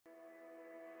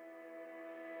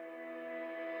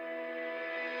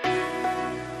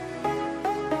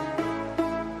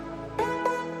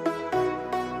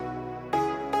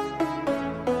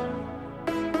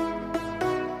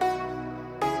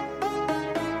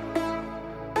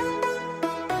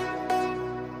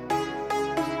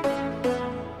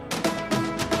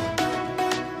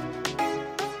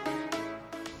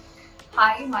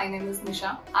Hi, my name is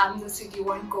Nisha. I'm the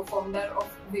CTO and co-founder of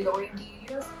Willow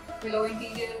Interiors. Willow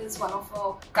Interiors is one of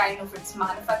a kind of its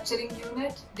manufacturing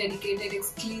unit dedicated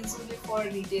exclusively for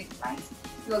retail clients.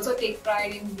 We also take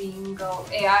pride in being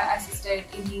AI-assisted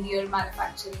interior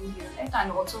manufacturing unit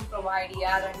and also provide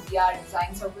AR and VR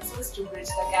design services to bridge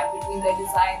the gap between the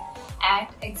design and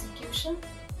execution.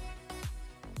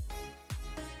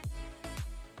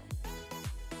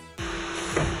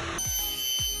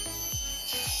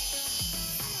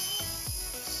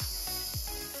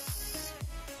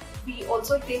 We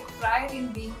also take pride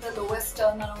in being the lowest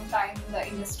turnaround time in the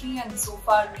industry, and so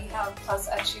far we have thus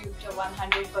achieved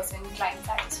 100% client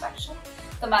satisfaction.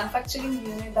 The manufacturing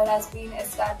unit that has been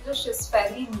established is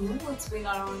fairly new. It's been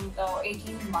around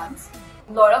 18 months.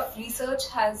 A lot of research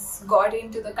has got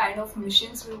into the kind of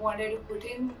machines we wanted to put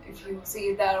in. If you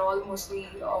see, they're all mostly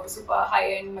super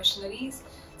high-end machineries,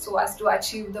 so as to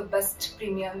achieve the best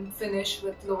premium finish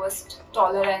with lowest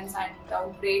tolerance and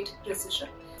great precision.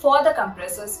 For the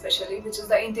compressor especially, which is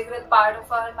the integral part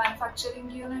of our manufacturing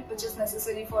unit, which is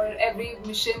necessary for every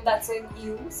machine that's in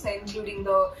use, including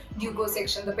the Duco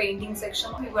section, the painting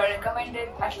section, we were recommended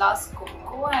Atlas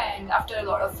Copco, and after a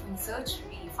lot of research,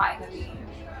 we finally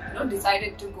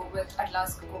decided to go with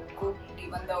Atlas Copco,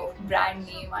 given the brand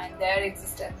name and their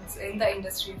existence in the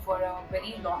industry for a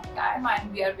very long time,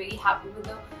 and we are very happy with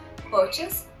the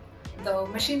purchase. The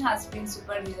machine has been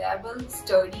super reliable,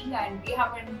 sturdy, and we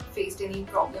haven't faced any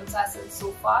problems as such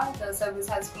so far. The service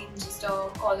has been just a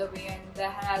call away, and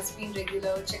there has been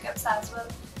regular checkups as well.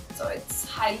 So it's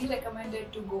highly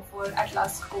recommended to go for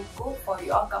Atlas Copco for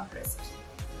your compressor.